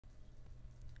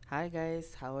Hi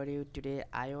guys, how are you today?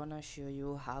 I wanna show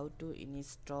you how to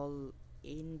install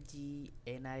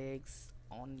NGINX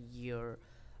on your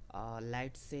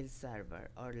LightSail server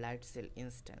or LightSail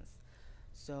instance.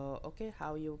 So okay,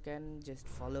 how you can just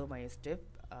follow my step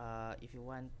if you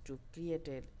want to create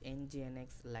an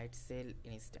NGINX LightSail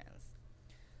instance.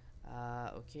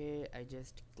 Okay, I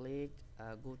just click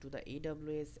go to the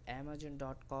AWS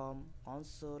Amazon.com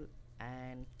console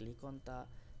and click on the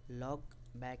log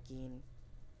back in,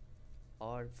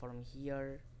 or from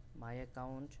here my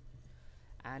account,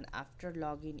 and after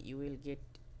login you will get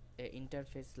a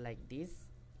interface like this.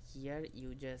 Here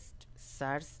you just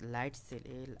search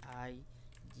LightSail,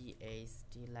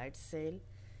 LIGHT LightSail,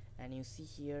 and you see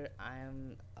here I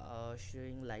am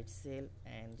showing LightSail,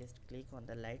 and just click on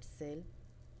the LightSail.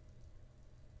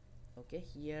 Okay,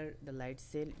 here the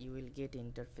LightSail you will get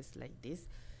interface like this.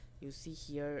 You see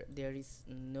here there is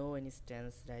no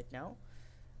instance right now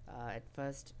at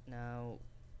first. Now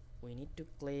we need to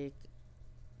click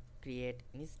create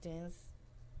instance.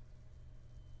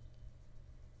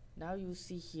 Now you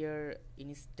see here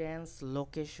instance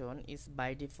location is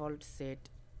by default set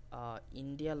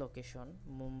India location,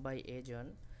 Mumbai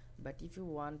agent, but if you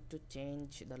want to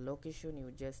change the location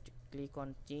you just click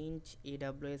on change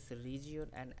AWS region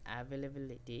and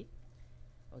availability.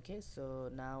 Okay, so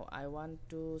now I want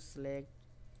to select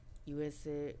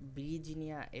USA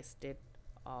Virginia state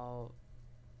uh,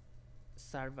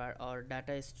 server or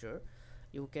data store.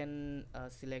 You can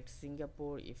select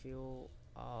Singapore if you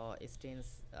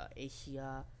extends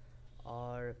Asia,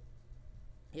 or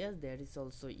yes, there is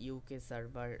also UK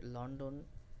server London.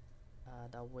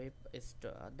 The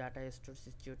data store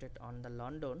situated on the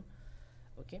London.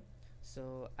 Okay,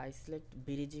 so I select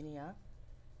Virginia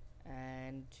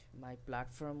and my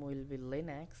platform will be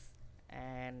Linux,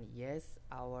 and yes,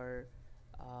 our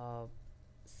uh,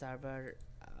 server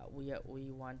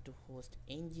we want to host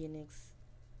NGINX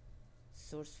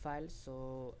source file,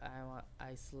 so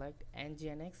I select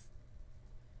NGINX.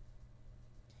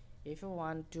 If you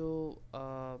want to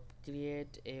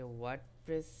create a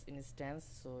WordPress instance,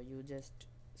 so you just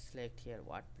select here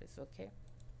WordPress. Okay,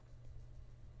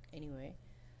 anyway,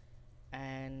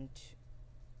 and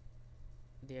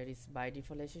there is by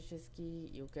default SSH key.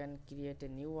 You can create a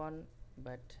new one,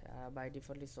 but by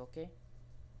default is okay,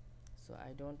 so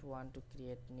I don't want to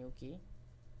create new key.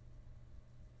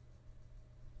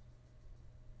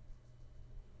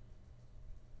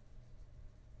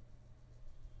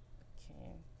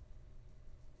 Okay,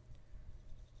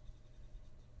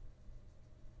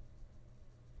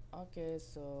 okay,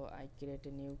 so I create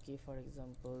a new key, for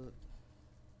example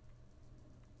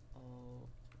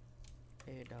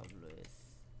AWS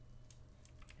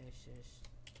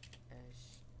SSH.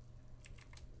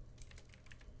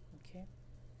 Okay,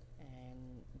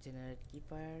 and generate key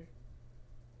pair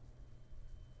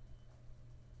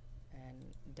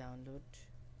and download.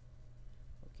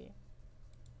 Okay,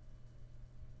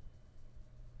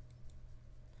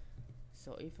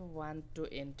 so if you want to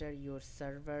enter your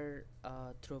server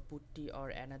through putty or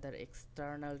another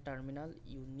external terminal,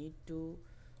 you need to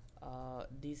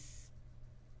this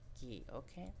key.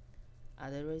 Okay,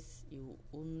 otherwise you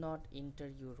will not enter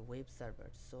your web server.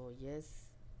 So yes,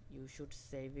 you should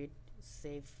save it,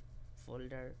 save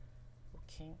folder.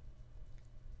 Okay,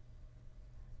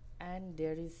 and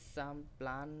there is some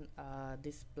plan.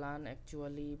 This plan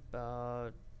actually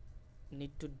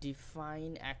need to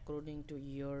define according to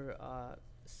your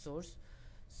source.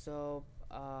 So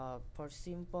for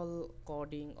simple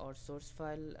coding or source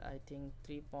file, I think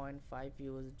 3.5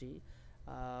 USD,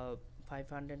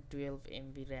 512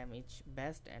 MB RAM is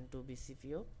best, and 2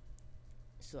 CPU.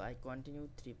 So I continue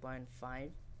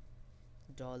 $3.5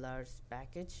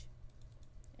 package,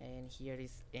 and here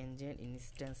is engine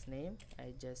instance name.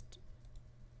 I just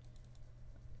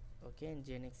okay,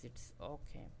 NGINX, it's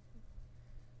okay.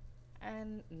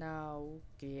 And now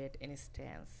create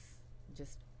instance,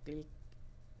 just click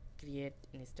create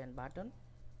instant button,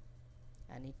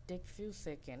 and it takes few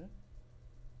seconds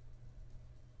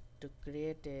to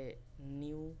create a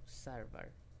new server.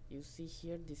 You see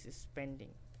here this is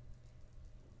pending.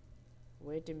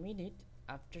 Wait a minute,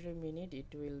 after a minute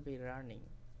it will be running.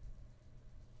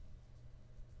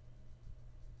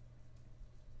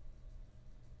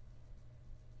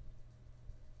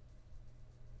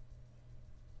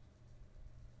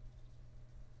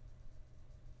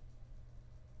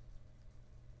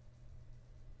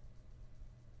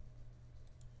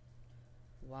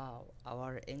 Wow,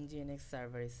 our NGINX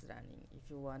server is running. If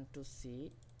you want to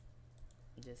see,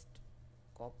 just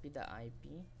copy the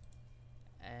IP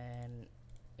and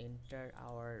enter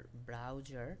our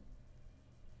browser.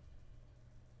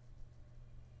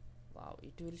 Wow,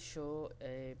 it will show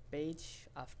a page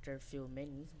after few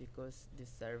minutes because this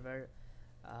server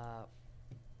uh,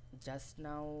 just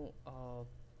now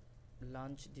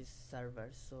launch this server,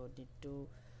 so need to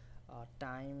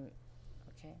time,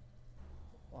 okay,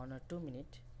 1 or 2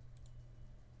 minutes.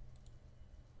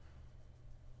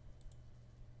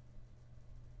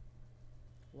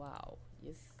 Wow,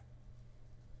 yes,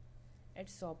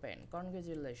 it's open.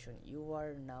 Congratulations, you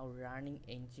are now running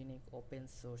NGINX open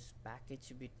source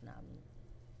package Bitnami.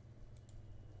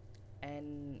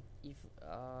 And if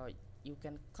you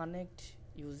can connect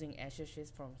using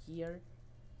SSH from here.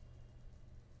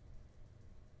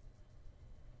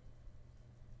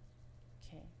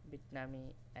 Okay,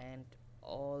 Bitnami, and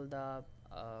all the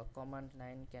command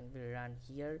line can be run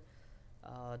here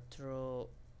through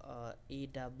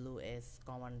AWS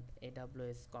command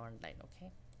line.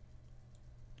 Okay,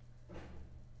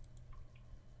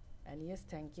 and yes,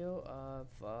 thank you.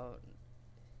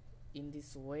 In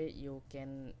this way you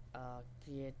can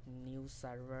create new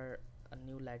server, a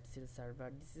new LightSail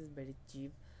server. This is very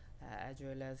cheap, as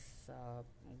well as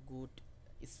good,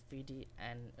 speedy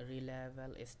and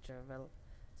reliable, stable.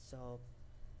 So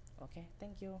okay,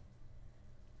 thank you.